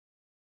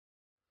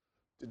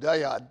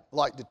Today I'd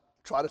like to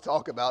try to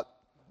talk about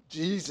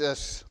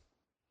Jesus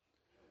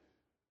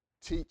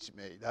Teach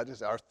Me. That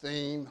is our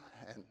theme,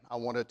 and I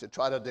wanted to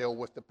try to deal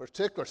with the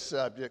particular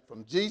subject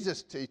from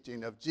Jesus'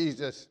 teaching of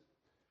Jesus,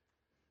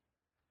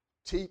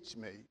 teach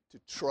me to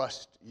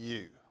trust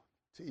you.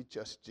 Teach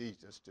us,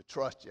 Jesus, to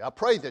trust you. I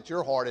pray that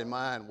your heart and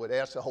mind would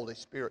ask the Holy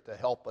Spirit to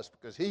help us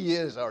because He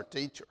is our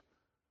teacher.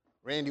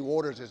 Randy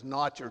Waters is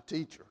not your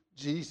teacher.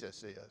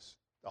 Jesus is,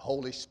 the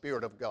Holy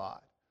Spirit of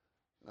God.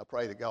 And I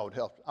pray that God would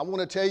help. I want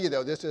to tell you,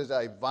 though, this is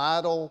a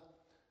vital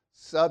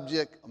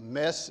subject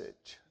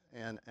message.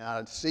 And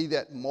I see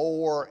that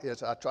more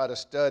as I try to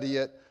study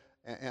it.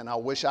 And I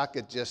wish I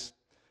could just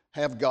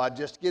have God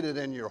just get it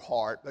in your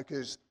heart,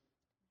 because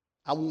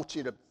I want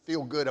you to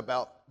feel good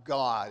about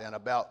God and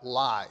about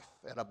life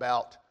and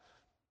about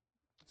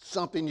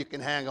something you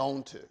can hang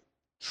on to.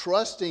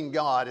 Trusting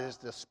God is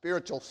the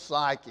spiritual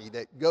psyche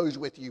that goes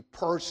with you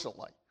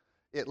personally.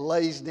 It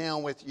lays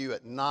down with you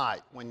at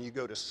night when you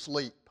go to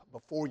sleep,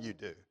 before you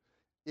do.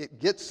 It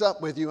gets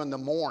up with you in the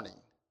morning.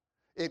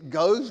 It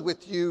goes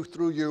with you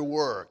through your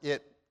work.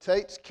 It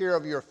takes care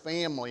of your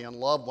family and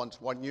loved ones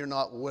when you're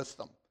not with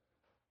them.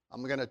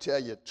 I'm going to tell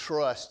you,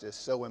 trust is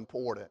so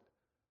important,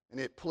 and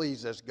it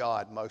pleases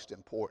God most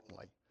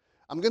importantly.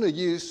 I'm going to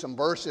use some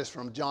verses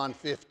from John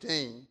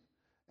 15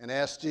 and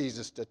ask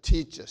Jesus to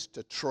teach us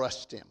to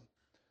trust Him.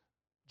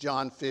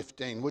 John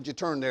 15. Would you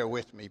turn there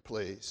with me,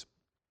 please?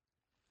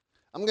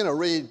 I'm going to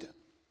read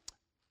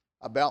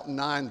about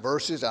 9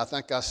 verses. I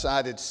think I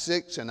cited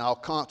 6, and I'll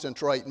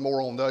concentrate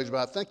more on those, but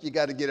I think you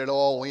got to get it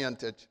all in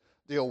to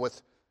deal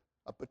with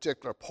a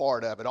particular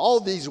part of it. All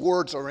these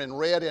words are in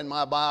red in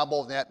my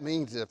Bible. That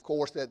means, of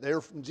course, that they're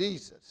from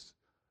Jesus.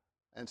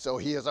 And so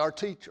He is our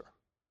teacher,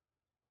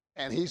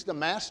 and He's the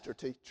master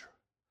teacher.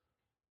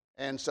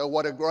 And so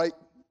what a great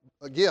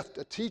gift,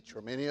 a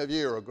teacher. Many of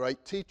you are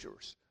great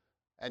teachers.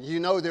 And you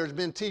know there's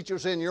been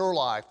teachers in your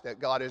life that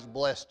God has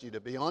blessed you to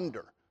be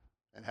under,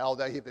 and how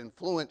they have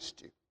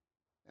influenced you.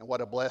 And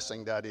what a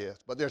blessing that is.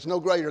 But there's no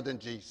greater than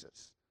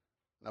Jesus.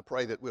 And I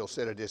pray that we'll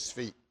sit at His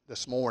feet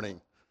this morning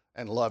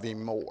and love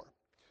Him more.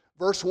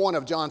 Verse 1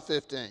 of John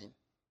 15.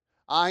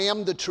 I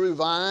am the true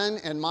vine,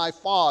 and my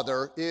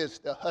Father is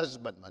the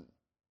husbandman.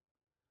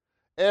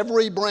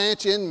 Every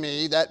branch in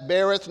me that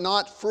beareth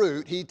not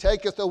fruit, He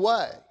taketh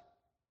away.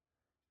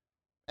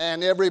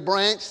 And every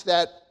branch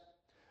that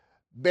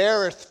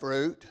beareth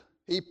fruit,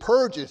 He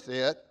purgeth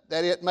it,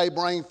 that it may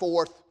bring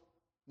forth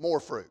more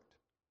fruit.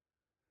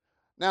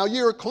 Now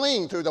you are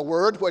clean through the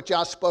word which I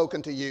have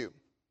spoken to you.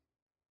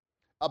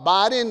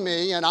 Abide in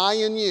me, and I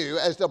in you,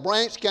 as the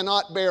branch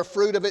cannot bear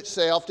fruit of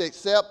itself,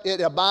 except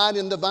it abide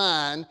in the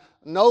vine,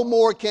 no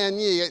more can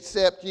ye,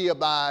 except ye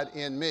abide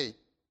in me.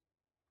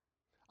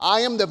 I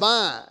am the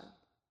vine,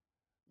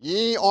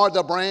 ye are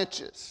the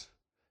branches.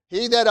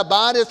 He that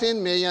abideth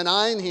in me, and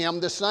I in him,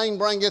 the same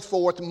bringeth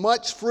forth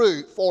much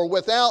fruit, for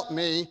without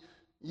me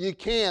ye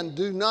can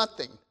do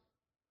nothing.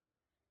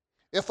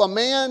 If a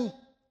man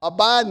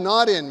abide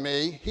not in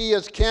me, he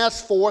is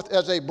cast forth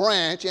as a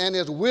branch and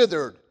is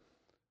withered,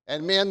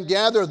 and men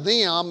gather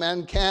them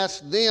and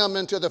cast them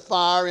into the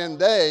fire, and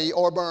they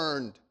are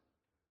burned.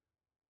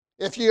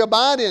 If ye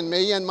abide in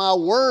me, and my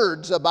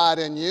words abide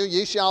in you,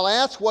 ye shall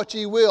ask what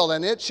ye will,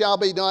 and it shall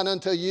be done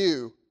unto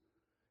you.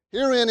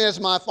 Herein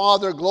is my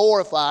Father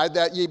glorified,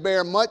 that ye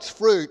bear much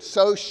fruit,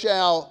 so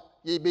shall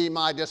ye be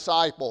my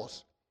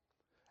disciples.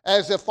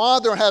 As the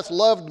Father hath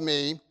loved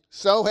me,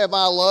 so have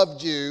I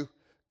loved you.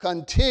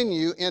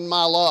 Continue in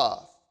my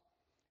love.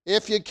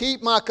 If you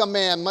keep my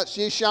commandments,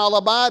 ye shall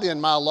abide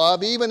in my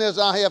love, even as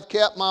I have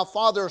kept my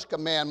Father's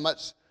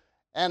commandments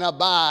and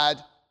abide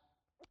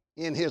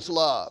in His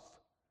love.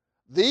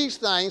 These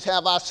things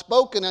have I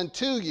spoken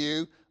unto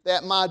you,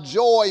 that my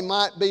joy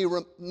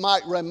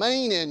might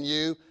remain in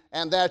you,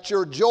 and that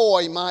your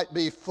joy might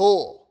be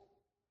full.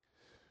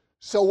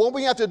 So what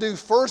we have to do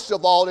first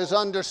of all is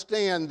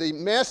understand the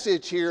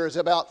message here is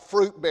about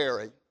fruit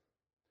bearing.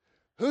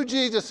 Who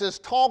Jesus is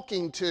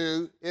talking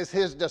to is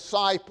His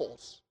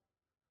disciples.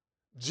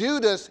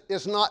 Judas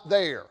is not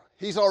there.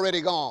 He's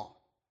already gone.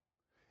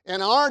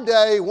 In our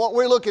day, what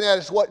we're looking at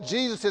is what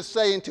Jesus is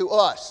saying to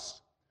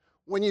us.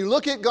 When you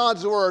look at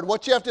God's Word,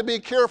 what you have to be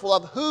careful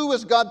of, who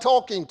is God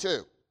talking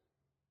to?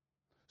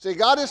 See,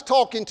 God is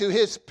talking to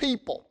His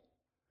people.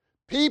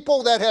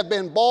 People that have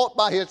been bought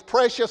by His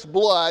precious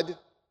blood,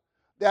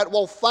 that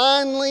will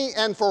finally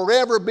and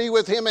forever be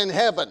with Him in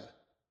heaven.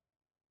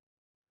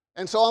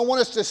 And so I want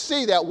us to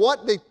see that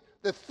what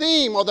the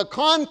theme or the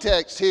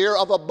context here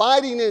of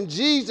abiding in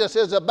Jesus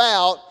is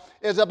about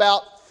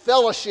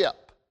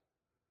fellowship.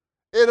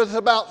 It is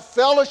about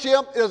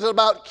fellowship. It is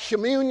about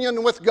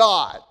communion with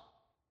God.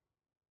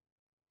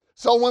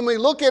 So when we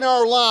look at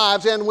our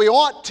lives, and we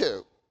ought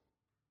to,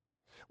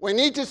 we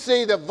need to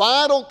see the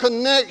vital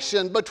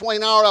connection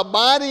between our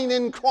abiding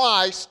in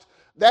Christ,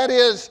 that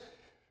is,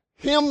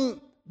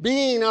 Him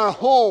being our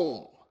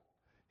home,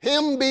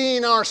 Him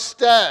being our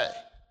stay,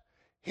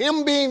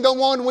 Him being the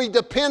one we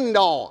depend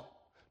on,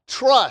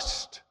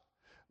 trust,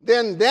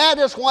 then that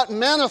is what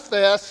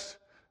manifests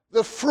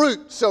the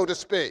fruit, so to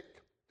speak.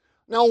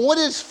 Now, what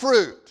is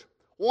fruit?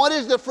 What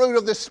is the fruit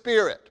of the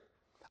Spirit?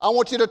 I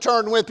want you to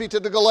turn with me to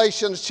the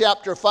Galatians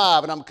chapter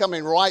 5, and I'm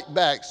coming right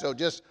back, so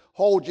just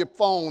hold your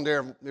phone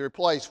there, your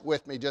place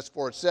with me just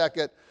for a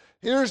second.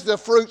 Here's the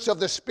fruits of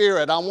the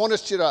Spirit. I want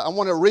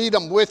to read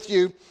them with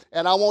you,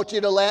 and I want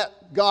you to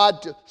let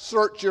God to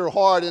search your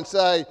heart and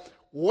say,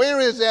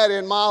 where is that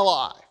in my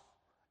life?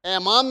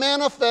 Am I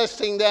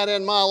manifesting that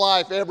in my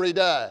life every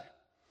day?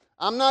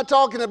 I'm not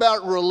talking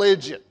about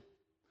religion.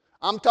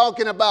 I'm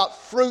talking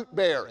about fruit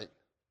bearing.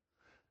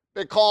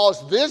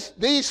 Because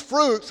these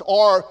fruits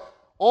are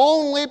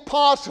only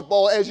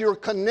possible as you're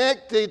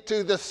connected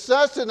to the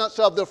sustenance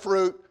of the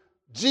fruit,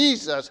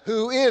 Jesus,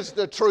 who is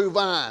the true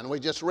vine. We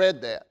just read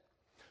that.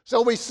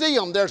 So we see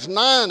them. There's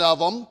 9 of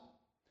them.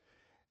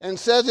 And it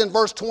says in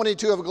verse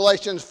 22 of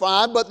Galatians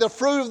 5, but the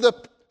fruit of the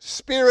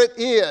Spirit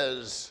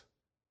is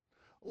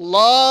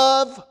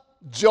love,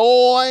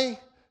 joy,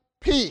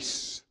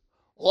 peace,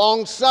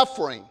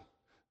 long-suffering,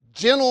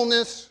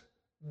 gentleness,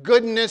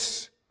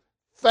 goodness,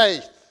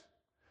 faith,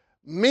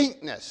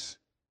 meekness,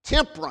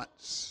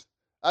 temperance.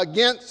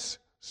 Against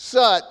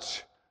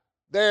such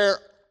there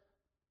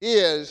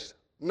is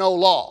no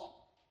law.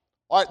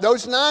 All right,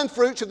 those 9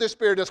 fruits of the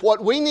Spirit is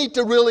what we need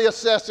to really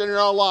assess in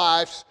our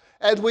lives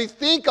as we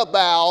think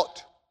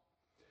about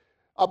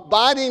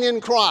abiding in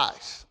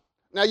Christ.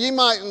 Now, you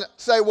might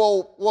say,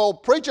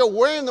 well, preacher,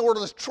 where in the world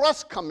does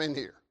trust come in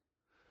here?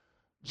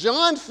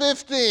 John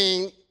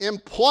 15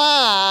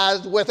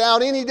 implies,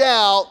 without any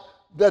doubt,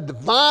 the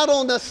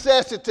vital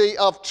necessity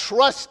of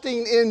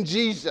trusting in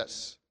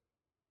Jesus.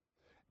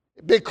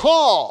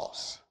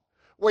 Because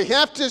we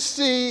have to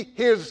see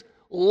His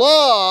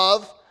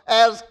love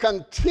as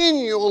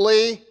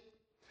continually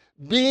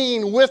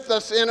being with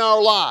us in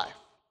our life.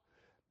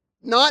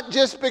 Not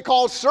just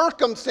because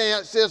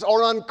circumstances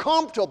are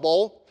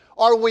uncomfortable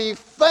or we've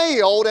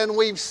failed and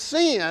we've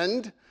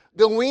sinned,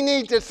 then we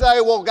need to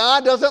say, well,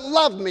 God doesn't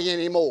love me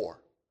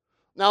anymore.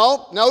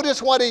 No,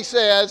 notice what He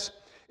says.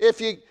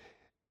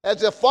 As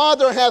the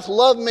Father hath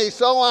loved me,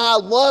 so I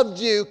have loved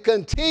you,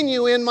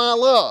 continue in my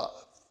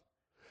love.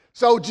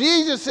 So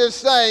Jesus is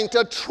saying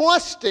to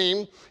trust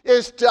Him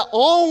is to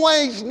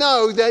always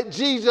know that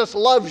Jesus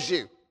loves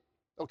you,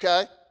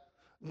 okay?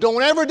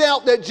 Don't ever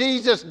doubt that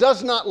Jesus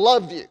does not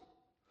love you.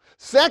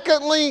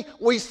 Secondly,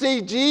 we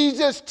see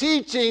Jesus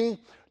teaching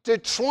to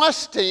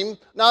trust Him,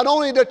 not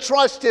only to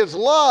trust His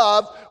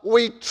love,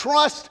 we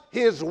trust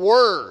His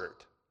Word,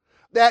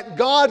 that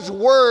God's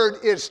Word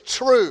is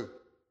true.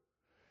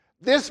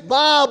 This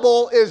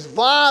Bible is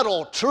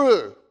vital,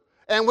 true,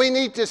 and we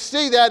need to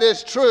see that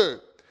as true.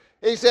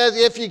 He says,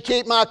 if you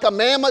keep my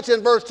commandments,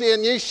 in verse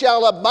 10, ye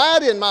shall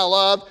abide in my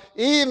love,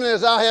 even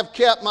as I have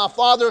kept my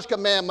Father's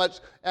commandments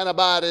and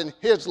abide in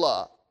His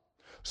love.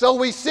 So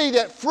we see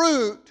that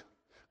fruit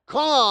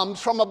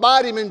comes from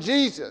abiding in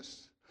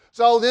Jesus.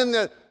 So then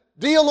the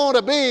deal ought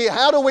to be,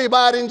 how do we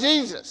abide in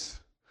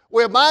Jesus?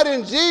 We abide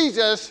in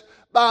Jesus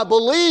by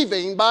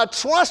believing, by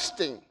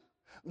trusting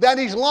that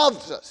He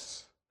loves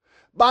us,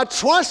 by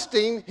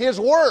trusting His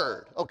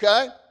Word,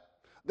 okay?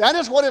 That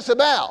is what it's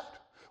about.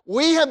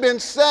 We have been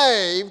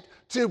saved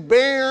to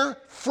bear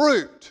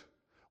fruit.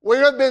 We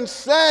have been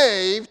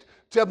saved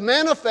to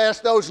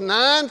manifest those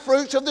 9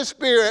 fruits of the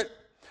Spirit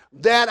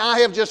that I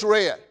have just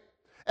read.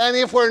 And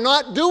if we're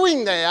not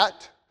doing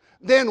that,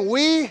 then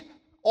we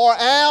are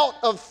out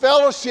of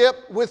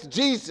fellowship with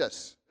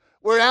Jesus.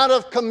 We're out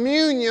of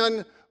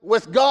communion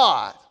with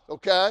God,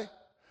 okay?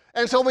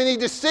 And so we need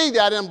to see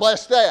that and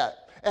bless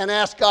that and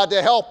ask God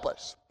to help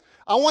us.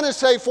 I want to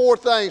say 4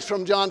 things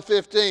from John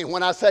 15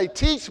 when I say,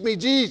 teach me,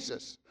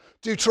 Jesus,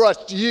 to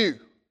trust you.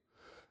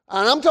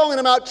 And I'm talking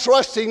about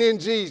trusting in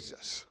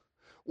Jesus.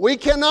 We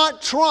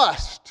cannot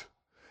trust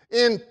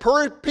in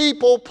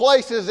people,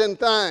 places, and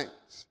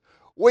things.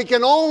 We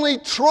can only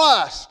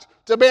trust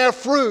to bear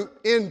fruit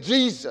in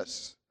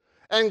Jesus.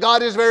 And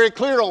God is very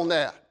clear on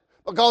that.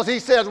 Because He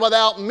says,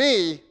 without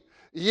me,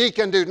 ye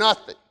can do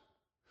nothing.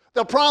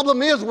 The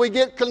problem is we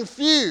get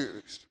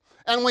confused.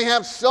 And we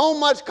have so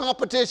much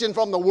competition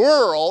from the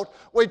world,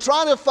 we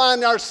try to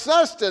find our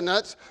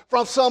sustenance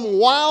from some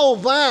wild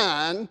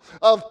vine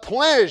of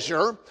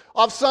pleasure,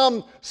 of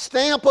some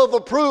stamp of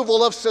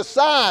approval of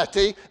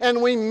society,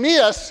 and we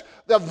miss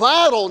the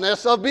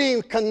vitalness of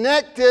being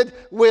connected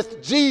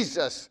with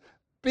Jesus,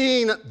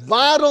 being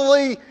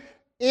vitally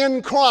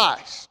in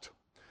Christ.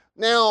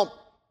 Now,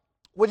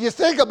 when you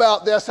think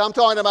about this, I'm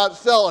talking about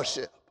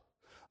fellowship.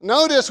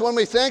 Notice when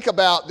we think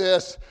about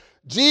this,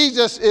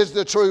 Jesus is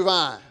the true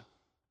vine.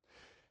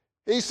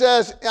 He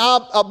says,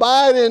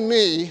 abide in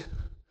me,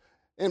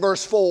 in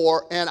verse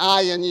 4, and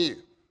I in you.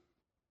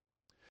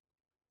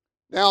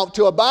 Now,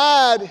 to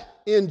abide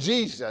in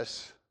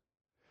Jesus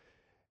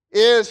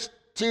is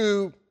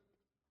to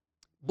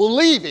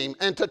believe Him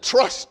and to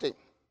trust Him.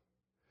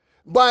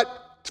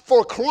 But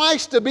for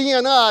Christ to be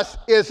in us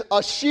is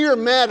a sheer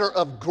matter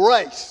of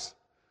grace.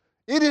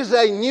 It is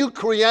a new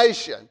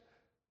creation.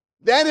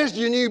 That is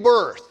your new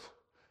birth.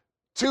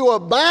 To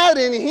abide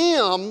in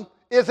Him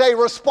is a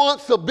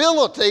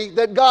responsibility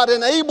that God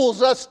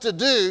enables us to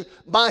do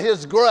by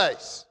His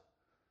grace.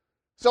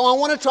 So I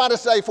want to try to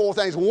say 4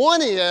 things. One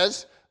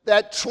is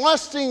that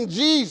trusting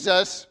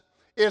Jesus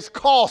is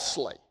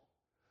costly.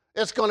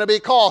 It's going to be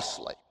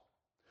costly.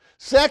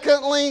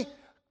 Secondly,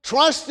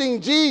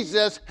 trusting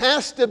Jesus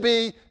has to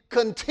be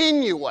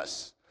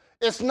continuous.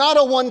 It's not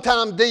a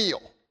one-time deal.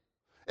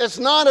 It's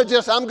not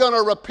I'm going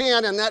to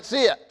repent and that's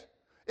it.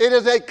 It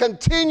is a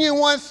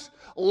continuous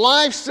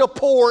life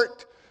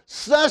support,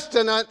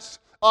 sustenance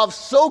of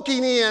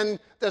soaking in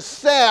the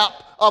sap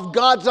of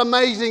God's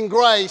amazing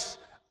grace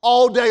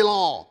all day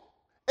long,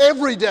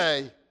 every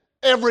day,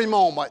 every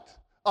moment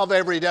of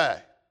every day.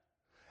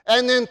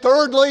 And then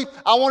thirdly,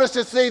 I want us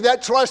to see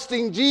that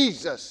trusting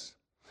Jesus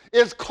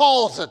is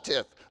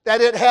causative,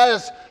 that it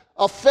has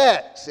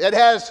effects, it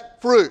has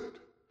fruit.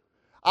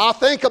 I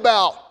think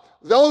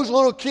about those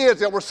little kids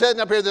that were sitting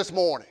up here this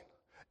morning.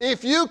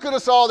 If you could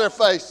have saw their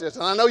faces,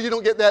 and I know you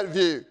don't get that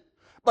view,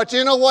 but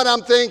you know what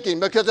I'm thinking,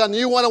 because I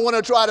knew what I want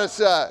to try to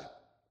say.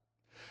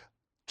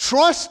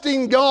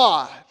 Trusting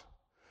God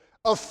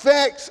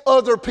affects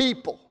other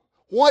people.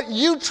 What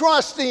you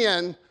trust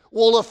in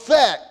will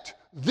affect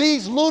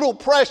these little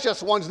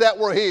precious ones that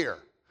were here.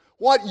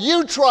 What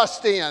you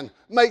trust in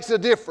makes a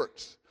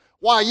difference.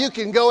 Why, you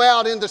can go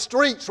out in the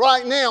streets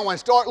right now and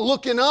start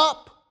looking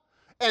up,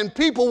 and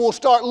people will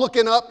start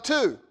looking up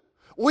too.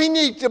 We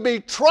need to be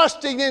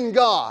trusting in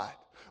God.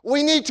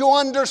 We need to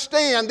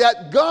understand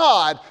that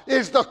God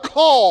is the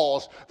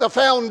cause, the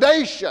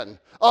foundation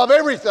of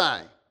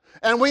everything.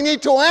 And we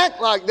need to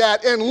act like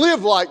that and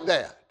live like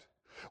that.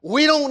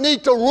 We don't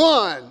need to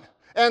run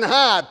and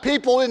hide.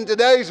 People in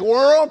today's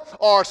world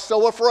are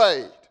so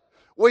afraid.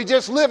 We're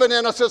just living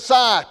in a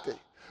society.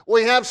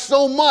 We have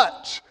so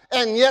much,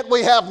 and yet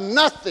we have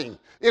nothing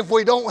if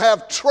we don't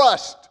have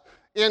trust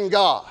in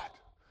God.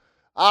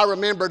 I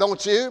remember,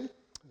 don't you?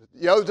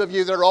 Those of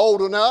you that are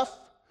old enough,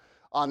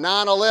 on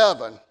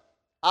 9/11,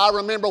 I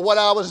remember what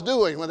I was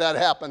doing when that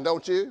happened,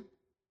 don't you?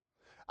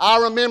 I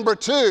remember,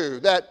 too,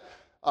 that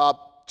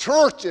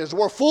churches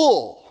were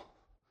full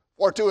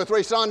for 2 or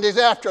 3 Sundays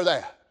after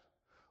that.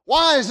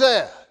 Why is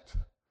that?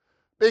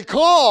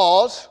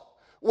 Because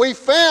we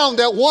found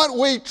that what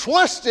we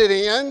trusted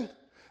in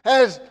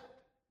has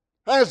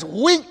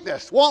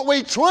weakness. What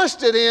we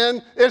trusted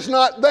in is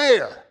not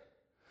there.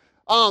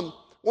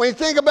 When you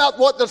think about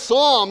what the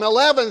Psalm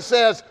 11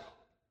 says,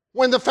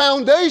 when the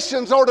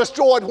foundations are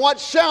destroyed, what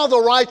shall the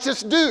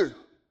righteous do?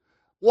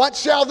 What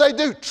shall they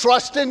do?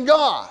 Trust in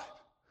God.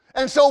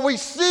 And so we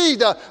see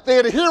the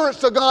adherence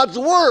to God's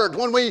word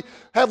when we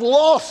have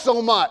lost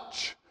so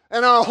much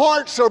and our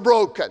hearts are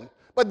broken.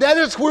 But that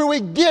is where we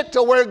get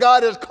to where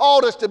God has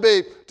called us to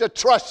be, to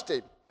trust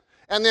Him.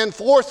 And then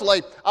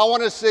fourthly, I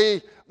want to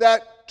see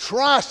that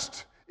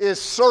trust is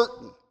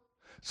certain.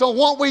 So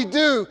what we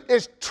do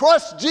is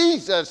trust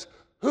Jesus,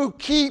 who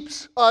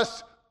keeps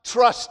us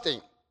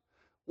trusting.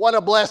 What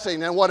a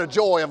blessing and what a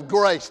joy of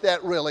grace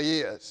that really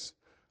is.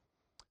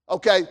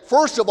 Okay,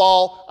 first of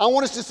all, I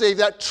want us to see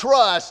that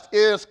trust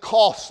is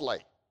costly.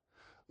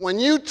 When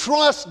you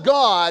trust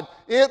God,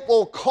 it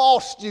will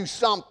cost you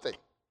something.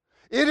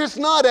 It is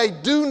not a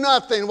do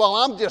nothing, well,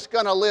 I'm just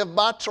going to live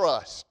by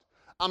trust.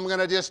 I'm going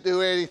to just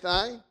do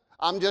anything.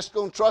 I'm just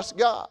going to trust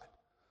God.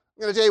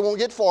 I'm going to tell you, it won't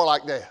get far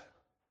like that.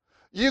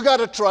 You got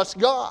to trust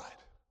God.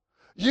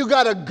 You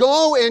got to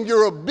go in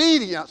your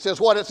obedience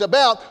is what it's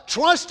about.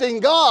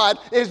 Trusting God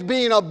is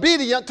being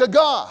obedient to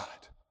God.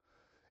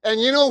 And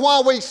you know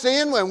why we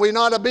sin when we're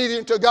not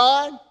obedient to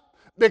God?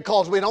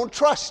 Because we don't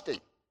trust Him.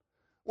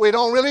 We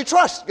don't really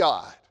trust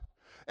God.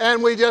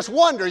 And we just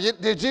wonder,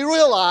 did you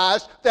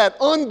realize that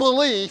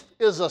unbelief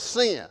is a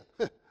sin?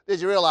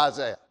 Did you realize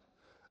that?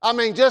 I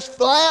mean, just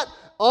flat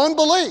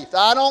unbelief.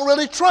 I don't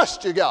really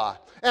trust you, God.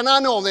 And I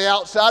know on the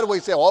outside we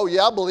say, oh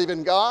yeah, I believe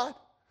in God.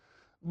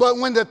 But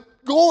when the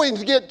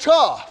goings get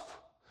tough,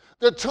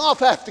 the tough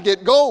have to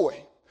get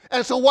going.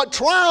 And so what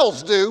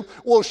trials do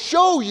will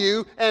show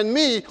you and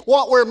me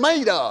what we're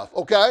made of,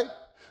 okay?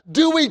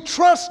 Do we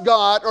trust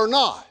God or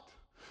not?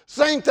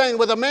 Same thing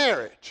with a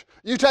marriage.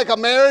 You take a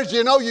marriage,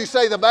 you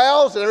say the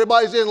vows and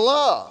everybody's in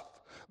love.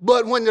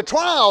 But when the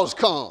trials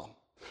come,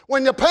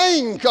 when the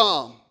pain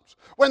comes,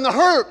 when the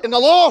hurt and the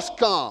loss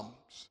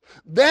comes,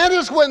 that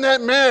is when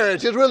that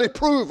marriage is really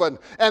proven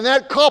and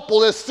that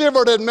couple is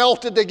severed and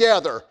melted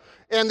together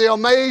in the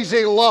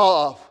amazing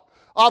love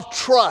of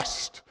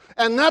trust.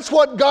 And that's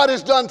what God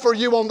has done for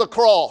you on the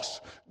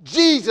cross.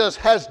 Jesus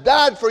has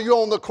died for you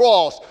on the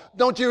cross.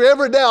 Don't you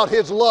ever doubt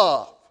His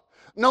love.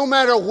 No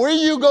matter where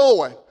you're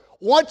going,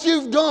 what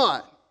you've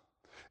done,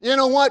 you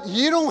know what?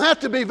 You don't have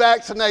to be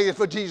vaccinated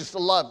for Jesus to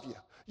love you.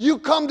 You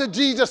come to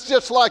Jesus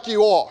just like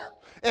you are.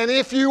 And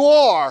if you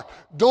are,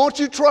 don't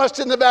you trust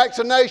in the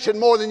vaccination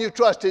more than you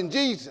trust in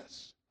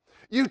Jesus.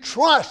 You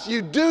trust,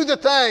 you do the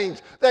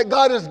things that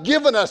God has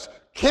given us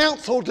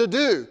counsel to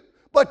do,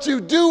 but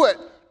you do it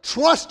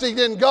trusting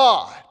in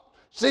God.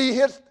 See,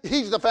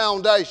 He's the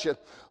foundation,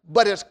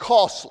 but it's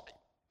costly.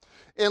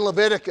 In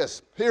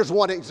Leviticus, here's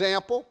one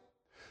example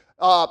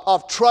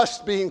of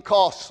trust being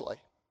costly.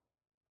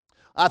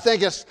 I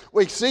think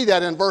we see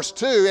that in verse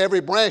 2,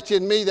 every branch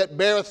in me that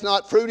beareth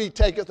not fruit, He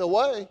taketh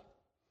away.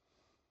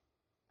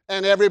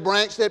 And every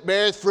branch that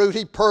beareth fruit,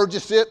 he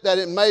purgeth it, that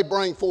it may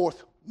bring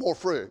forth more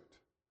fruit.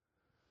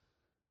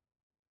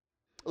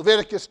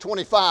 Leviticus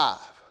 25.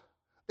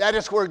 That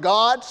is where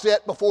God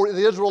set before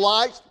the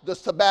Israelites the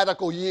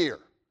sabbatical year.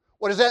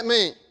 What does that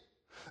mean?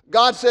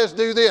 God says,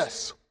 do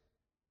this.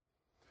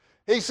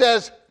 He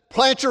says,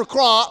 plant your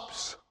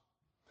crops,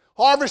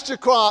 harvest your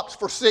crops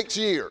for 6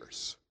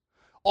 years.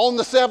 On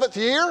the 7th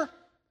year,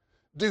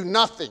 do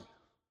nothing.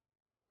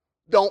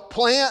 Don't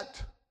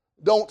plant,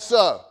 don't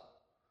sow.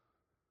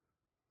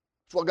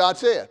 That's what God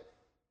said.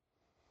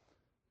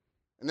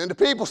 And then the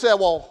people said,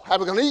 well, how are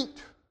we going to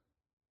eat?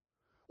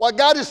 Well,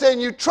 God is saying,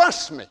 you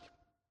trust me.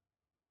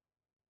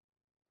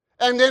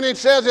 And then it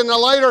says in the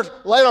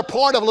later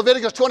part of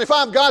Leviticus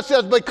 25, God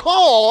says,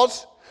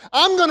 because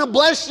I'm going to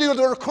bless you with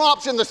the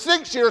crops in the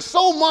 6th year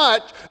so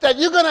much that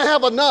you're going to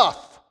have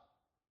enough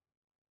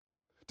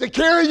to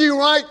carry you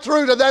right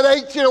through to that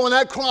 8th year when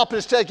that crop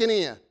is taken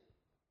in.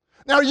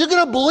 Now, are you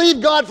going to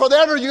believe God for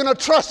that, or are you going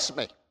to trust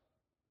me?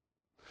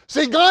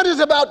 See, God is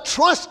about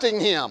trusting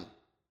Him.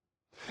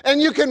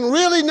 And you can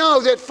really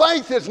know that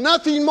faith is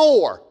nothing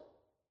more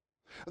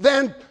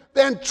than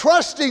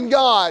trusting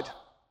God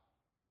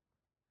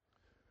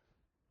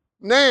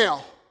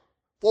now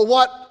for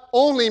what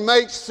only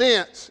makes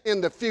sense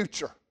in the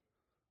future.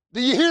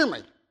 Do you hear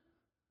me?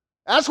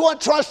 That's what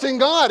trusting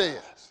God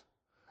is.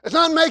 It's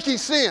not making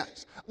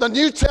sense. The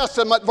New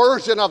Testament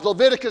version of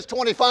Leviticus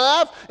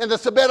 25 in the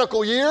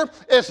sabbatical year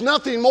is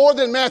nothing more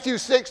than Matthew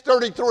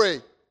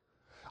 6:33.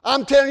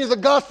 I'm telling you, the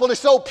gospel is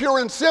so pure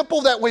and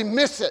simple that we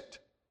miss it.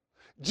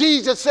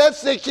 Jesus said,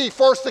 seek ye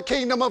first the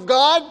kingdom of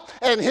God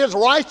and His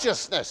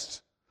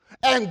righteousness,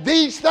 and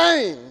these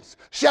things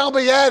shall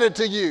be added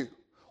to you.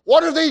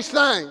 What are these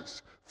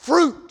things?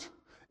 Fruit.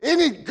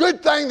 Any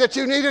good thing that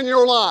you need in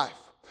your life.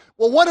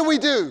 Well, what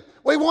do?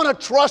 We want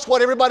to trust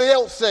what everybody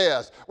else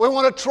says. We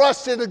want to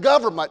trust in the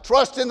government,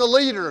 trust in the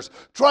leaders,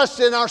 trust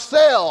in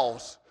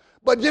ourselves.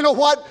 But you know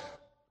what?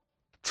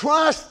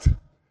 Trust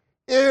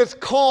is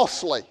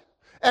costly.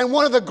 And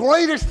one of the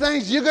greatest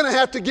things you're going to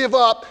have to give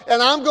up,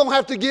 and I'm going to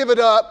have to give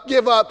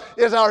up,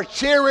 is our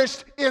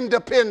cherished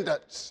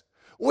independence.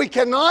 We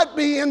cannot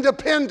be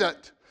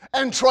independent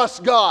and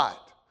trust God.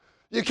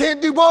 You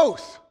can't do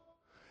both.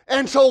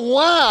 And so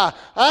why?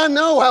 I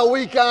know how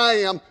weak I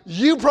am.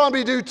 You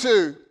probably do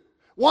too.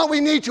 What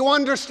we need to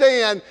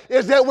understand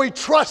is that we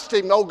trust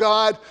Him, oh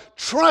God,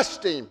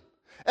 trust Him.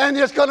 And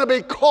it's going to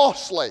be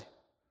costly.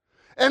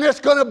 And it's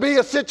going to be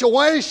a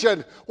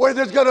situation where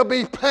there's going to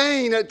be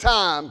pain at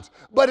times,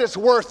 but it's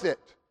worth it.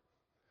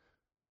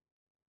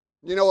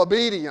 You know,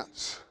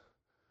 obedience.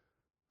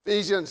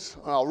 Hebrews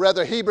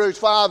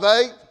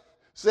 5:8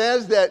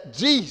 says that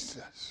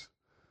Jesus,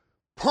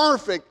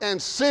 perfect and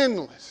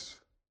sinless,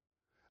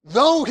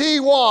 though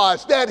He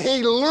was, that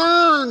He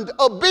learned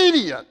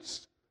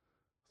obedience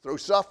through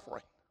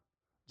suffering.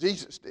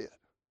 Jesus did.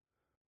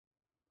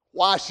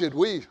 Why should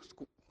we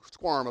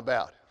squirm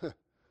about it?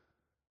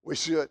 We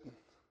shouldn't.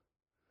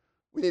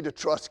 We need to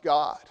trust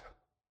God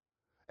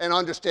and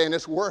understand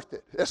it's worth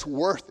it. It's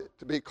worth it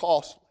to be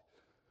costly.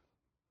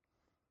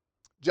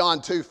 John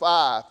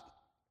 2:5,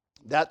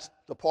 that's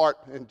the part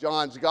in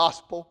John's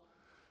gospel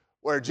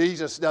where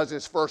Jesus does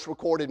His first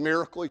recorded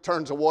miracle. He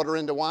turns the water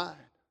into wine.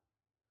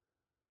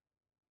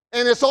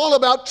 And it's all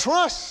about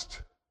trust.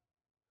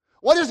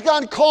 What has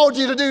God called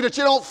you to do that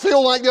you don't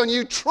feel like doing?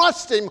 You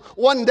trust Him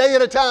one day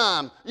at a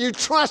time. You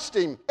trust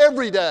Him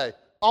every day,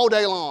 all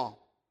day long.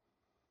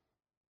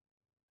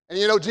 And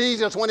you know,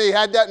 Jesus, when He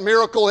had that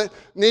miracle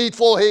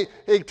needful, he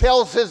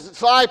tells His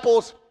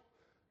disciples,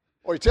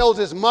 or He tells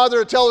His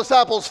mother, tell the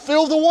disciples,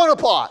 fill the water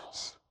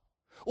pots.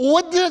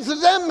 What difference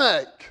does that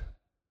make?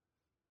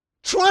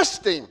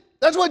 Trust Him.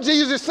 That's what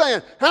Jesus is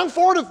saying. How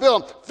far to fill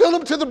them? Fill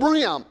them to the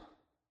brim.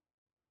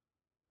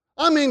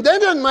 I mean, that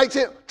doesn't make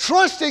sense.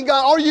 Trusting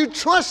God. Are you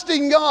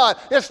trusting God?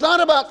 It's not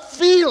about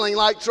feeling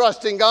like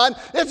trusting God.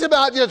 It's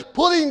about just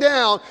putting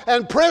down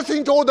and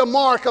pressing toward the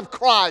mark of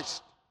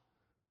Christ.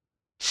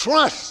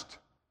 Trust.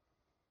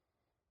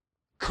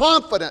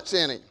 Confidence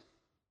in Him.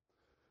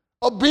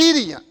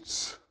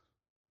 Obedience.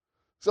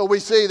 So we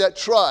see that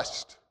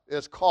trust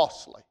is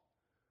costly.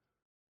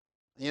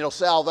 You know,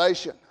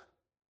 salvation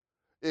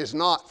is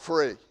not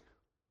free.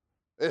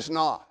 It's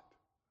not.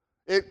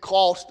 It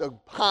cost the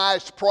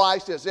highest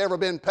price that's ever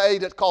been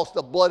paid. It cost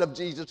the blood of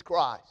Jesus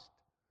Christ.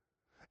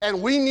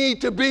 And we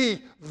need to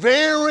be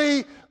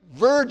very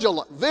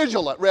vigilant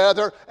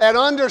at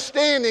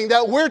understanding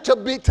that we're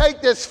to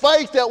take this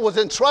faith that was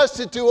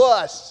entrusted to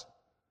us,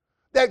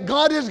 that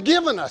God has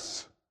given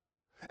us,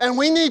 and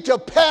we need to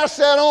pass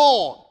that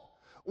on.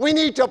 We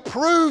need to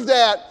prove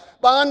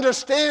that by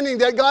understanding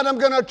that, God, I'm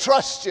going to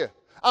trust You.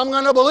 I'm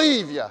going to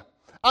believe You.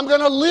 I'm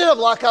going to live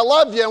like I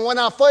love You, and when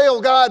I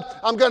fail, God,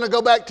 I'm going to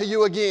go back to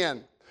You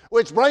again.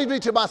 Which brings me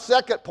to my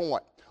second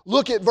point.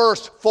 Look at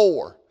verse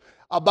 4.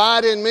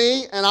 Abide in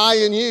Me, and I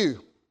in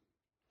you.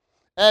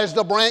 As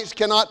the branch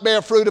cannot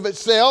bear fruit of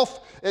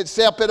itself,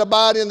 except it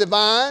abide in the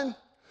vine,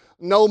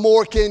 no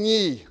more can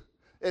ye,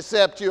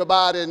 except you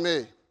abide in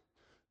Me.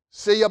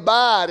 See,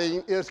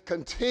 abiding is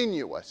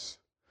continuous.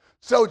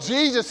 So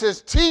Jesus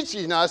is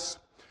teaching us,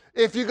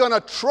 if you're going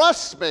to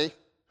trust me,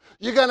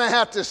 you're going to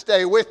have to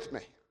stay with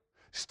me,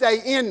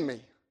 stay in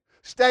me,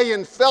 stay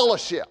in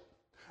fellowship.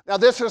 Now,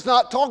 this is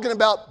not talking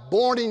about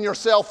borning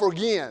yourself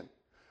again.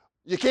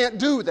 You can't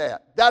do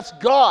that. That's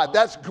God.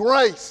 That's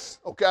grace,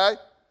 okay?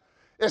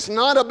 It's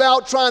not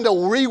about trying to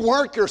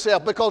rework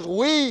yourself, because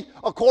we,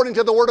 according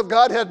to the Word of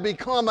God, have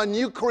become a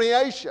new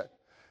creation.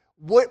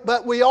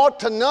 But we ought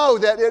to know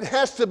that it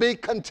has to be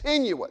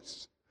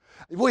continuous.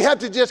 We have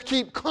to just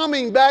keep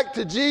coming back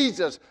to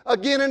Jesus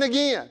again and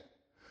again.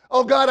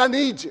 Oh, God, I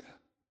need you.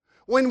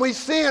 When we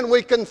sin,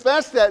 we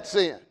confess that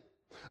sin.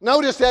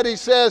 Notice that he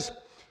says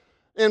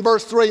in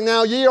verse 3,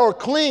 now ye are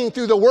clean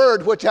through the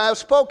word which I have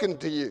spoken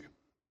to you.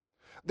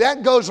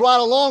 That goes right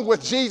along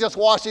with Jesus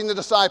washing the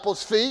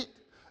disciples' feet.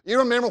 You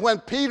remember when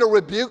Peter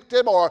rebuked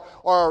him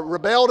or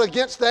rebelled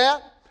against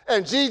that?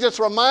 And Jesus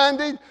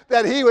reminded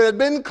that he had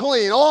been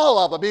clean, all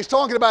of them. He's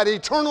talking about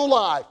eternal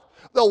life,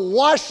 the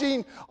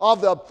washing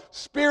of the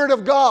Spirit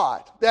of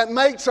God that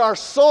makes our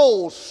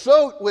souls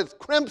soaked with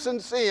crimson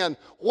sin,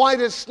 white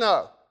as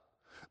snow.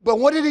 But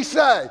what did he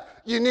say?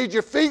 You need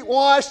your feet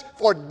washed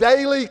for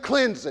daily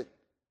cleansing.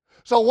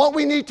 So what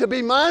we need to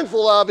be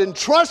mindful of in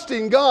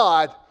trusting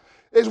God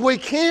is we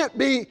can't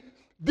be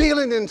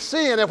dealing in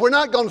sin. If we're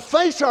not going to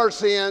face our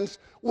sins,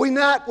 we're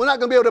not going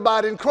to be able to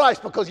abide in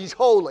Christ because he's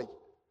holy.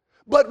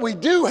 But we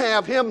do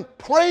have him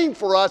praying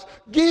for us,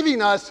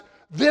 giving us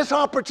this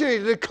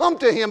opportunity to come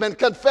to him and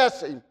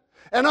confess him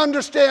and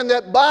understand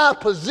that by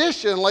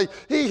positionally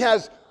he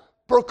has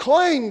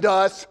proclaimed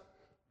us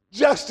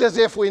just as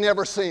if we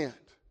never sinned.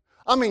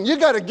 I mean, you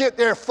got to get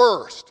there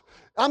first.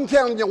 I'm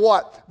telling you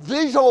what,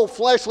 these old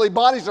fleshly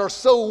bodies are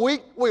so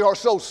weak, we are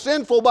so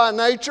sinful by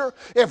nature.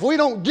 If we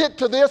don't get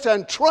to this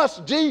and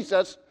trust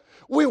Jesus,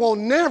 we will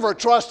never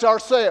trust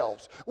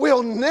ourselves.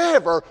 We'll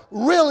never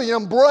really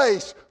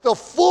embrace the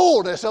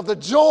fullness of the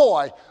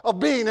joy of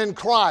being in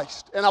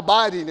Christ and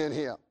abiding in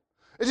him.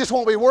 It just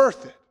won't be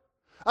worth it.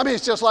 I mean,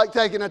 it's just like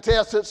taking a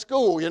test at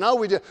school, you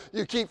know.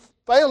 You keep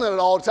failing it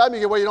all the time,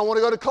 you get where you don't want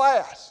to go to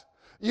class.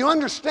 You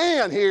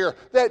understand here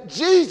that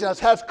Jesus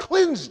has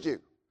cleansed you.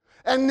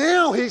 And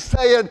now he's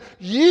saying,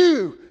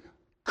 you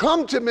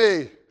come to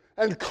me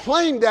and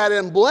claim that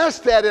and bless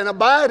that and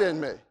abide in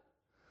me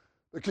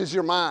because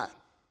you're mine.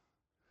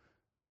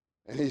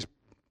 And he's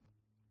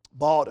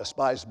bought us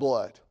by his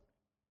blood.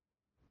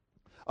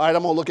 All right,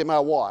 I'm going to look at my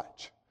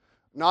watch.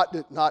 Not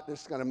that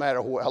it's going to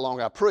matter how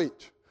long I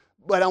preach,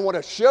 but I want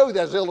to show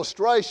that as an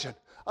illustration.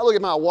 I look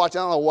at my watch. I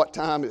don't know what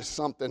time it's,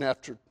 something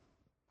after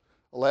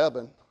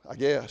 11, I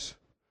guess.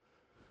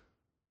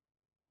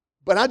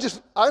 But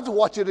I have to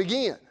watch it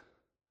again.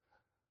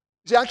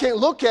 See, I can't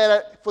look at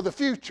it for the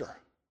future.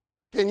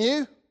 Can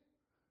you?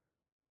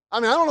 I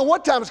mean, I don't know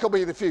what time it's going to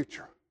be in the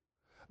future.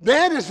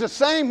 That is the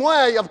same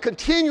way of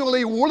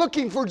continually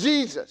looking for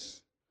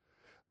Jesus.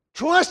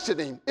 Trusting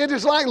him. It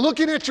is like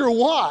looking at your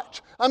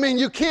watch. I mean,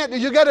 you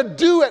got to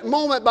do it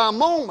moment by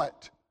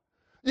moment.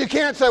 You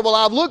can't say, well,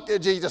 I've looked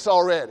at Jesus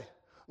already.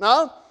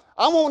 No,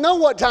 I won't know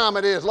what time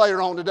it is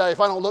later on today if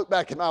I don't look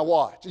back at my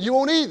watch. You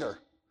won't either.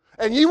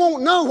 And you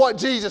won't know what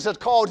Jesus has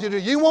called you to.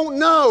 You won't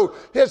know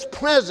his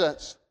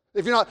presence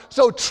if you're not.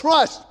 So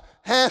trust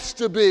has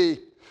to be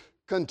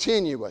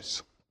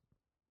continuous.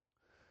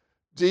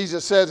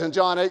 Jesus says in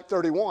John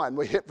 8:31,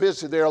 we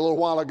visited there a little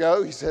while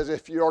ago, he says,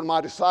 if you are my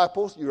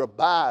disciples, you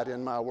abide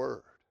in my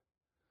word.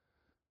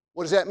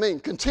 What does that mean?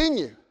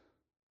 Continue.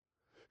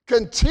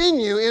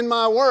 Continue in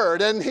my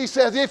word. And he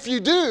says, if you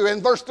do,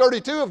 in verse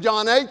 32 of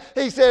John 8,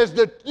 he says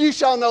that you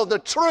shall know the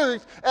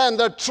truth, and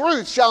the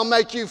truth shall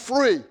make you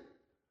free.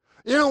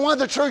 You know why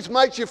the truth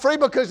makes you free?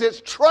 Because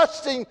it's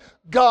trusting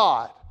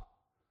God.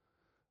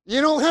 You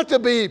don't have to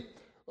be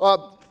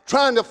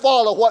trying to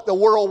follow what the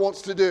world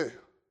wants to do.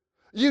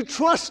 You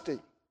trust him.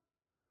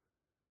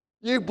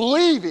 You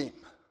believe him.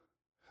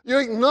 You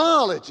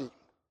acknowledge him.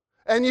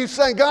 And you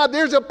say, God,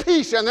 there's a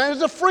peace and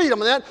there's a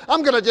freedom in that.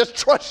 I'm going to just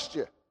trust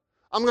you.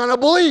 I'm going to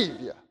believe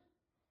you.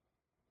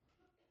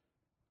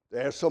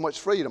 There's so much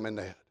freedom in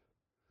that.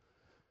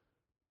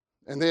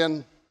 And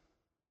then,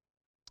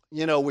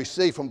 you know, we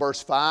see from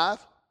verse 5,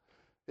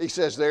 he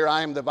says there,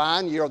 I am the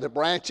vine, ye are the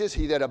branches.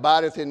 He that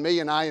abideth in me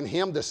and I in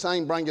him, the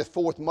same bringeth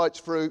forth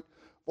much fruit,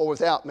 for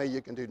without me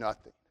you can do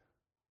nothing.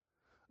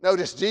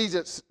 Notice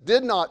Jesus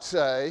did not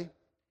say,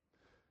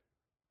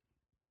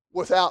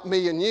 without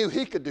me and you,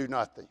 he could do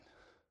nothing.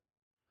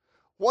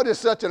 What is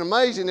such an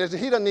amazing is that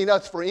he doesn't need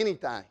us for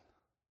anything.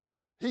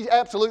 He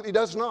absolutely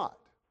does not.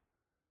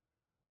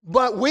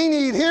 But we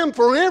need him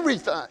for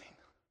everything.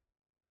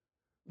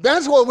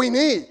 That's what we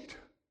need.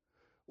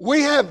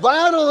 We have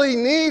vitally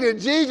needed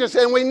Jesus,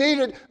 and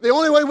the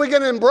only way we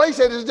can embrace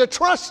it is to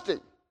trust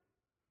him.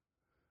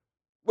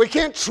 We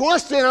can't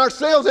trust in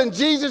ourselves and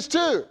Jesus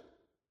too.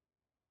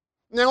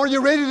 Now, are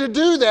you ready to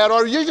do that,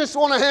 or you just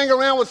want to hang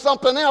around with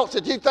something else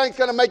that you think is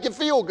going to make you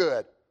feel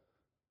good?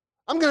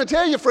 I'm going to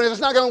tell you, friends, it's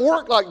not going to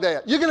work like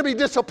that. You're going to be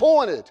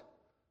disappointed.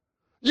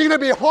 You're going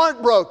to be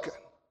heartbroken.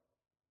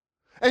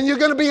 And you're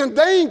going to be in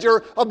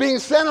danger of being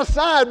set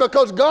aside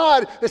because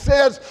God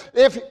says,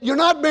 if you're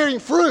not bearing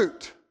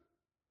fruit,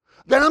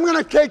 then I'm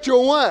going to take you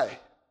away.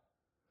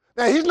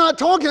 Now, he's not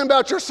talking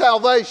about your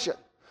salvation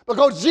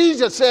because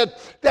Jesus said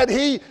that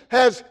he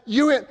has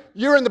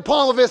you're in the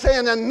palm of his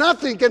hand and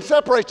nothing can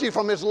separate you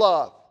from his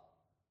love.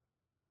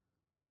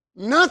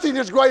 Nothing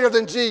is greater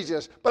than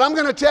Jesus. But I'm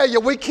going to tell you,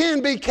 we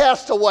can be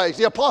castaways.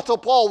 The Apostle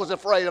Paul was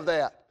afraid of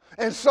that.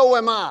 And so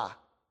am I.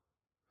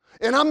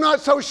 And I'm not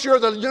so sure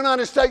the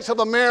United States of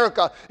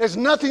America is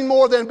nothing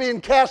more than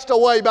being cast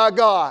away by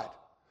God.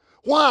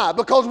 Why?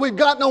 Because we've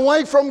gotten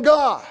away from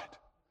God.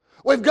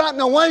 We've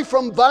gotten away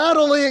from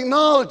vitally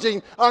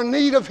acknowledging our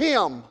need of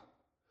Him.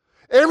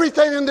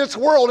 Everything in this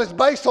world is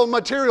based on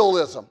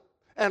materialism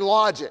and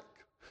logic,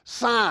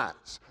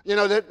 science. You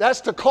know,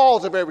 that's the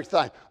cause of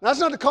everything. That's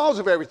not the cause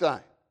of everything.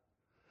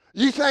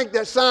 You think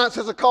that science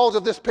is the cause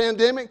of this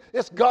pandemic?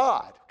 It's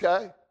God,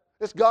 okay?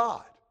 It's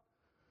God.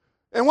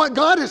 And what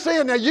God is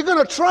saying, now you're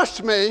going to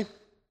trust me.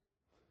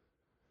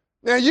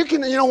 Now you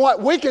know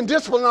what? We can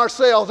discipline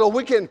ourselves, or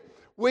we can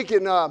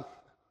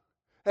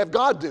have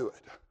God do it.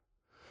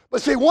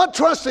 But see, what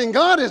trusting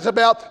God is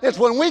about is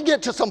when we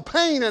get to some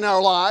pain in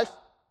our life,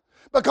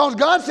 because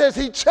God says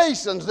He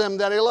chastens them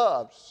that He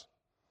loves.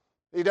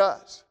 He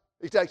does.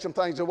 He takes some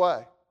things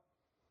away.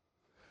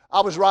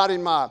 I was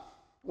riding one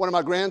of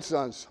my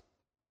grandsons,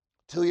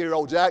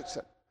 2-year-old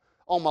Jackson,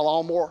 on my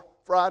lawnmower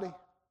Friday.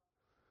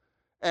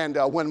 And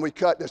when we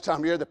cut this time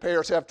of year, the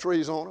pears have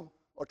trees on them,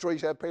 or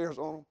trees have pears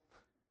on them.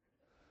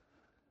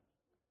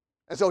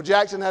 And so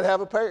Jackson had to have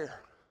a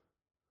pear.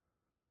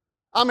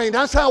 I mean,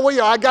 that's how we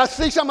are. I got to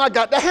see something, I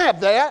got to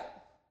have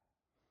that.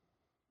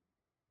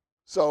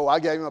 So I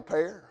gave him a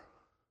pear.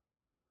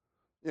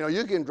 You know,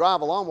 you can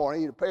drive a lawnmower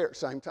and eat a pear at the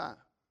same time.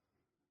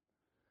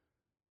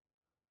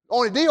 The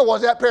only deal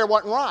was that pear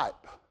wasn't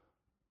ripe.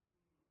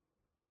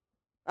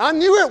 I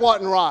knew it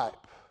wasn't ripe.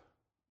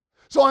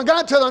 So I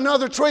got to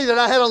another tree that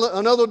I had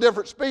another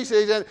different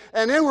species,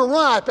 and they were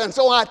ripe, and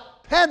so I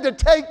had to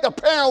take the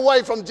pear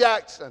away from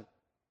Jackson.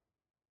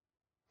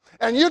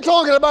 And you're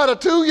talking about a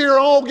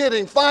 2-year-old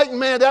getting fighting,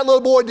 man, that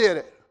little boy did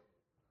it.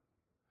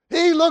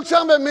 He looked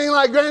up at me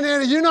like,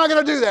 Granddaddy, you're not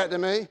going to do that to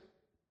me.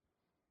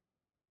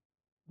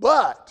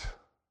 But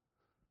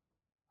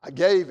I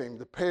gave him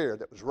the pear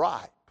that was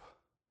ripe.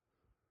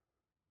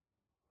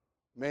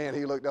 Man,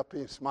 he looked up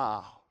and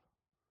smiled.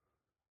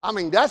 I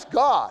mean, that's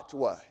God's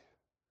way.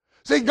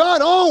 See,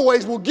 God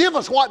always will give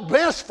us what's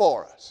best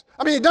for us.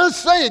 I mean, He does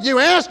say it. You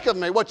ask of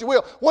me what you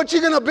will. What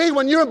you going to be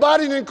when you're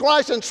abiding in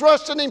Christ and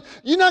trusting Him?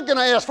 You're not going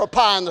to ask for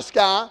pie in the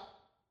sky.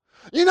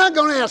 You're not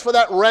going to ask for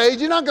that rage.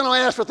 You're not going to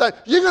ask for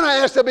that. You're going to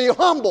ask to be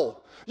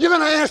humble. You're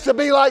going to ask to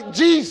be like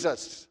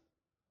Jesus.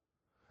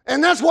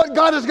 And that's what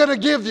God is going to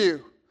give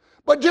you.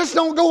 But just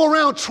don't go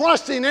around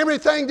trusting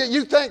everything that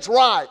you think's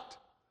right.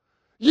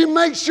 You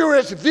make sure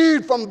it's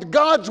viewed from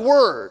God's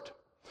Word.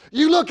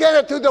 You look at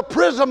it through the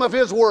prism of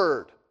His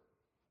Word.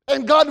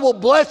 And God will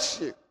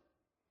bless you.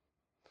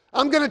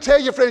 I'm going to tell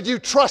you, friends, you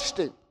trust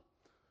Him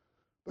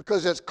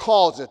because it's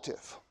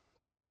causative.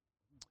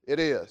 It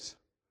is.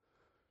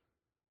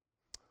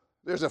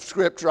 There's a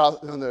scripture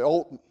in the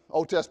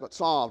Old Testament,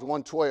 Psalms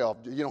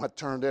 112. You don't have to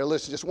turn there.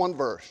 Listen, just one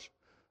verse.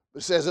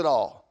 It says it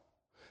all.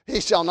 He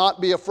shall not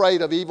be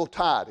afraid of evil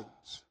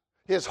tidings.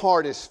 His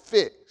heart is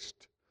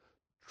fixed,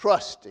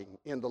 trusting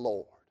in the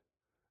Lord.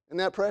 Isn't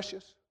that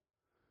precious?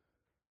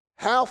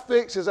 How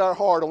fixed is our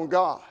heart on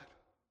God?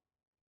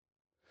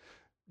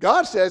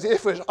 God says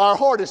if our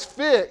heart is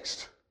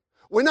fixed,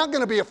 we're not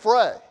going to be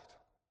afraid.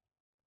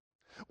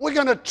 We're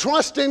going to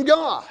trust in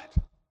God.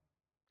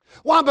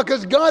 Why?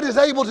 Because God is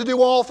able to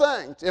do all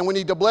things, and we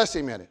need to bless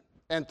Him in it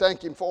and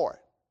thank Him for it.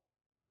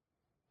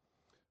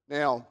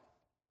 Now,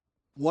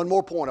 one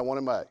more point I want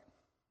to make.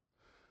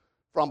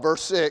 From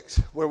verse 6,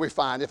 where we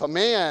find, if a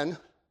man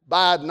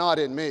abide not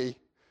in me,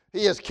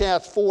 he is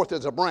cast forth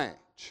as a branch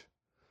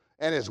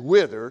and is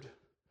withered,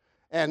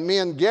 and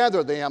men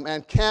gather them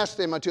and cast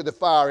them into the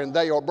fire, and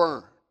they are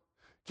burned.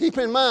 Keep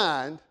in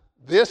mind,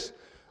 this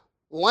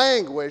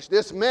language,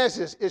 this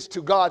message is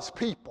to God's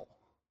people.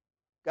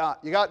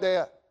 You got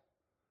that?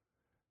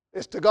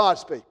 It's to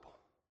God's people.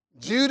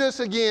 Judas,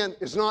 again,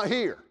 is not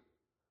here.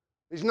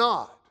 He's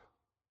not.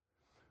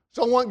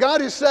 So what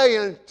God is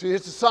saying to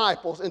His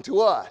disciples and to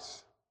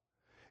us,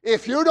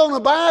 if you don't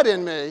abide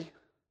in me,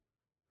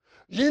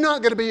 you're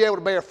not going to be able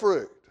to bear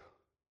fruit.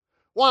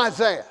 Why is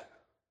that?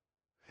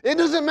 It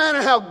doesn't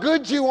matter how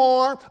good you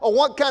are or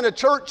what kind of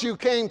church you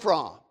came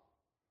from.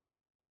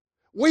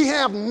 We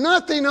have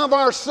nothing of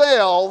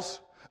ourselves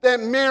that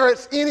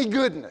merits any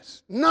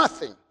goodness.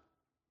 Nothing.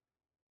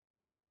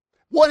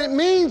 What it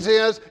means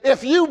is,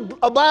 if you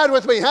abide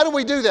with me, how do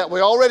we do that? We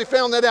already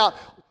found that out.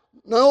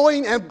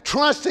 Knowing and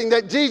trusting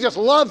that Jesus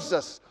loves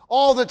us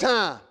all the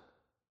time.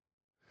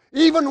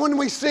 Even when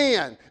we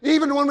sin,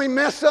 even when we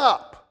mess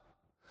up.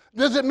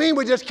 Does it mean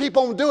we just keep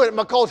on doing it?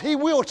 Because He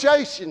will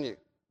chasten you.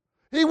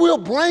 He will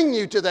bring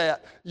you to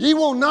that. You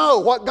will know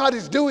what God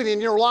is doing in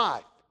your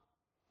life.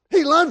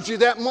 He loves you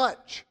that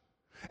much.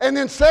 And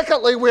then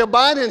secondly, we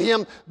abide in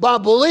Him by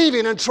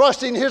believing and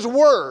trusting His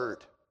Word.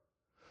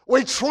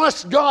 We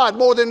trust God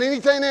more than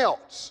anything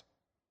else.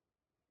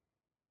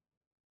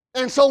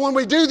 And so when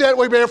we do that,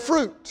 we bear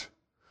fruit.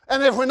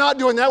 And if we're not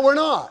doing that, we're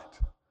not.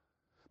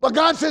 But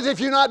God says if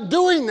you're not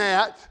doing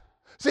that,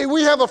 see,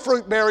 we have a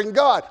fruit-bearing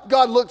God.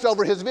 God looks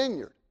over His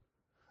vineyard.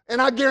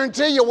 And I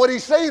guarantee you what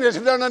He's saying is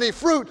if there's not any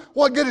fruit,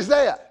 what good is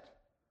that?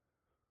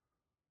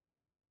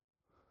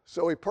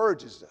 So He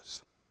purges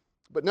us.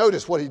 But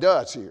notice what He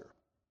does here.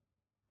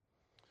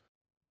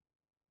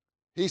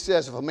 He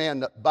says, if a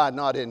man abide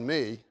not in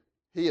me,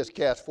 he is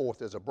cast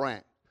forth as a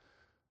branch.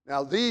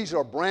 Now, these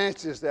are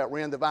branches that were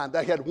in the vine.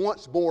 They had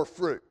once bore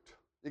fruit.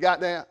 You got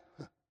that?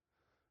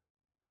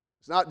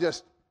 It's not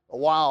just a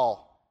wild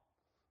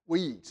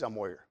weed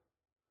somewhere.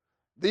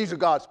 These are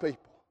God's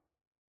people.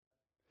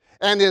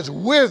 And is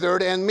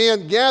withered, and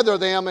men gather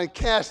them and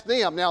cast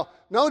them. Now,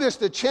 notice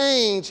the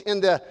change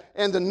in the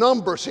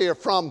numbers here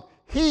from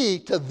he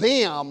to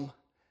them,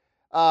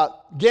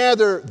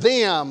 gather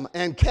them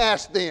and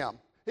cast them.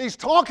 He's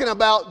talking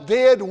about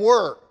dead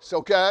works,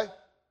 okay?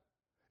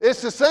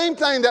 It's the same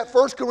thing that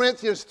 1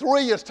 Corinthians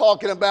 3 is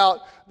talking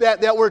about,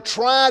 that we're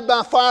tried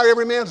by fire,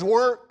 every man's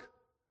work.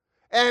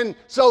 And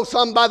so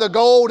some by the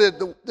gold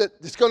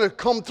that's going to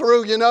come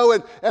through, and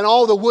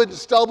all the wood and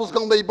stubble is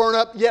going to be burned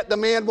up, yet the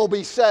man will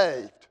be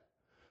saved.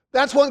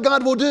 That's what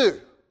God will do,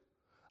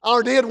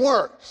 our dead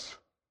works.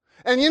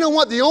 And you know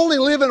what? The only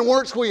living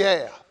works we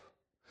have.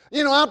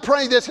 I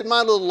pray this in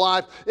my little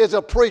life as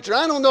a preacher.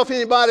 I don't know if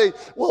anybody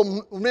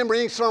will remember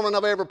any sermon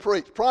I've ever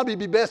preached. Probably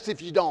be best if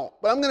you don't.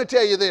 But I'm going to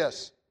tell you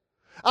this.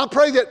 I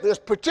pray that this,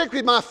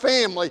 particularly my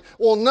family,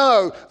 will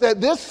know that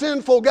this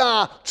sinful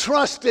guy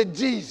trusted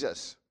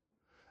Jesus.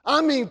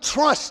 I mean,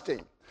 trust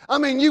Him. I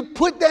mean, you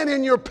put that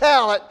in your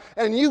palate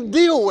and you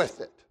deal with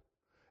it.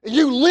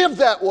 You live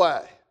that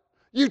way.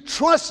 You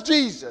trust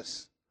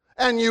Jesus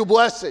and you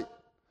bless Him.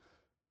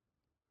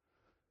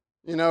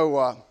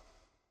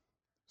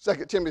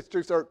 2 Timothy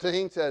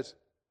 2:13 says,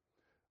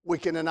 we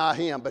can deny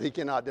Him, but He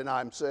cannot deny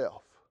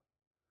Himself.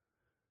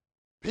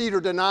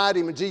 Peter denied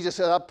Him, and Jesus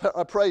said,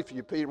 I pray for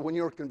you, Peter, when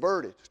you're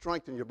converted,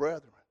 strengthen your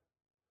brethren.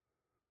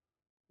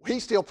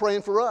 He's still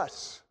praying for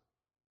us.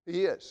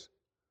 He is.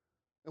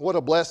 And what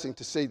a blessing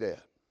to see that,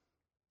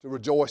 to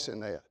rejoice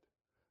in that,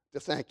 to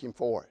thank Him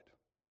for it.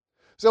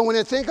 So when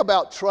you think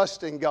about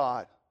trusting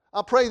God,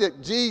 I pray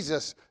that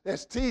Jesus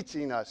is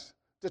teaching us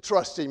to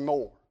trust Him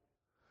more.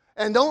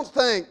 And don't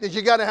think that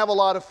you got to have a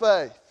lot of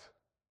faith.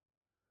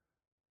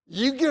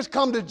 You just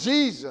come to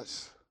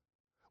Jesus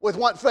with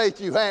what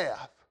faith you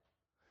have.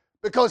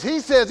 Because He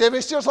says if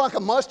it's just like a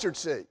mustard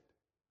seed,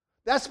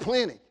 that's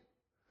plenty.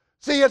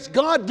 See, it's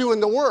God doing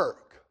the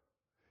work.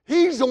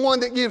 He's the one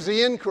that gives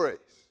the increase.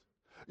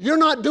 You're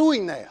not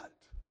doing that.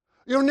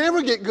 You'll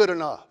never get good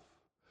enough.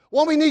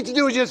 What we need to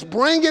do is just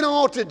bring it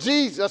all to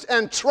Jesus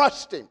and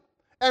trust Him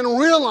and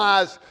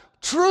realize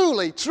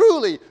truly,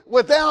 truly,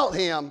 without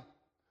Him,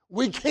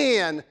 we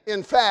can,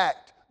 in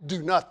fact,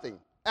 do nothing,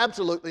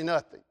 absolutely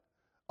nothing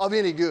of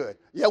any good.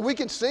 Yeah, we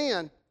can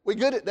sin. We're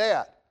good at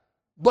that.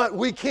 But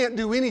we can't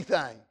do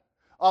anything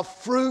of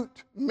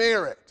fruit,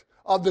 merit,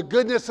 of the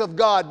goodness of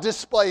God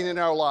displayed in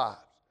our lives.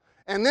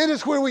 And that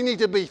is where we need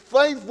to be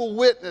faithful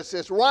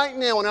witnesses right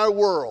now in our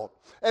world.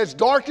 As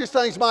dark as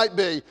things might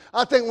be,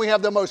 I think we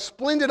have the most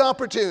splendid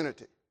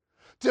opportunity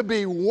to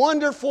be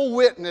wonderful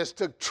witness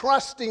to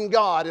trusting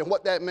God and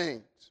what that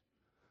means.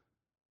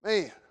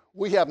 Man,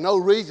 we have no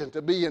reason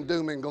to be in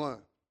doom and gloom.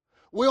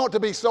 We ought to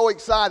be so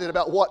excited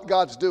about what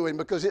God's doing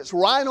because it's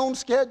right on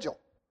schedule.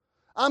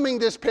 I mean,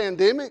 this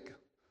pandemic,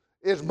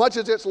 as much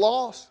as it's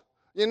lost,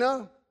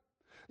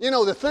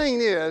 the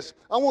thing is,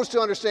 I want us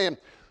to understand,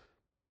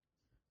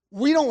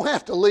 we don't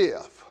have to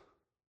live.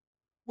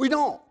 We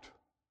don't.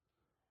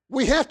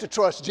 We have to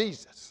trust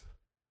Jesus.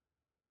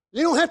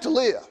 You don't have to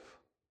live.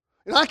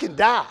 I can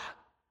die.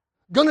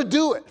 Going to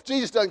do it if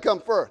Jesus doesn't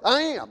come first.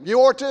 I am. You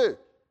are too.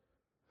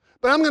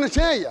 But I'm going to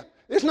tell you,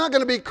 it's not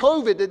going to be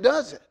COVID that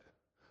does it.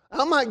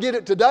 I might get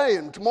it today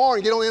and tomorrow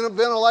and get on a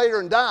ventilator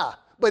and die.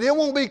 But it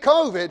won't be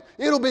COVID.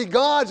 It'll be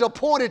God's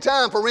appointed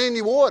time for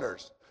Randy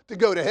Waters to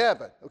go to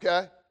heaven,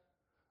 okay?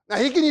 Now,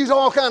 He can use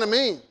all kind of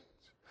means.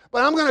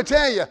 But I'm going to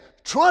tell you,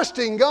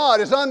 trusting God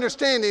is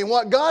understanding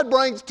what God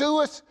brings to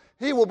us,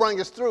 He will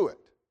bring us through it.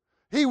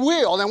 He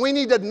will, and we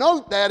need to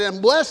note that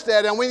and bless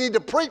that, and we need to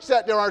preach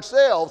that to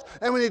ourselves,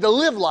 and we need to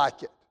live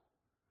like it.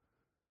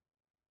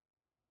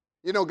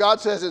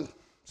 God says in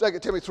 2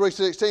 Timothy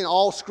 3:16,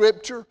 all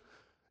Scripture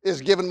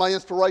is given by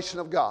inspiration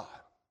of God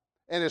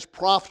and is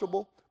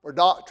profitable for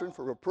doctrine,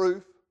 for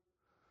reproof,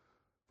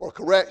 for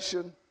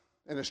correction,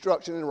 and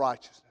instruction in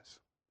righteousness.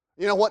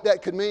 You know what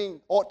that could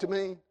mean, ought to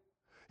mean?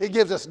 He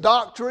gives us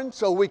doctrine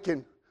so we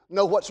can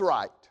know what's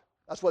right.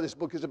 That's what this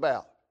book is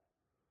about.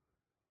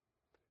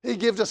 He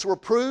gives us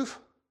reproof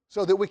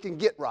so that we can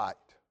get right.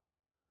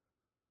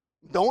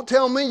 Don't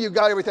tell me you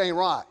got everything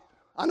right.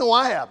 I know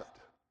I haven't.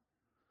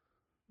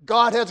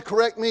 God had to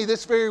correct me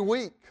this very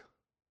week.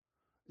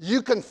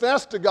 You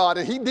confess to God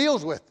and He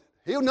deals with it.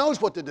 He knows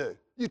what to do.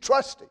 You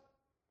trust Him.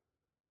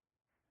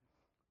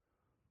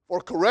 For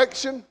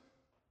correction,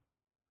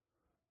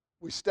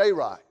 we stay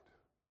right.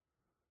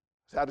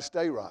 It's how to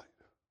stay right.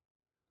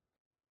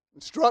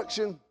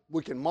 Instruction,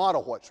 we can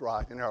model what's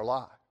right in our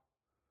life.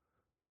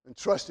 And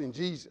trusting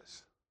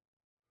Jesus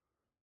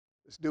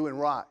is doing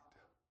right.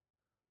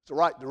 It's the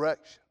right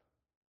direction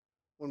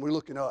when we're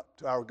looking up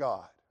to our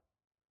God,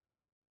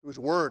 who is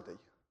worthy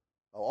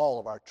of all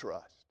of our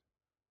trust.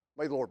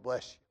 May the Lord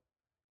bless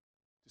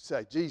you to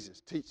say,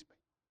 Jesus, teach me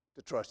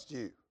to trust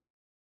you.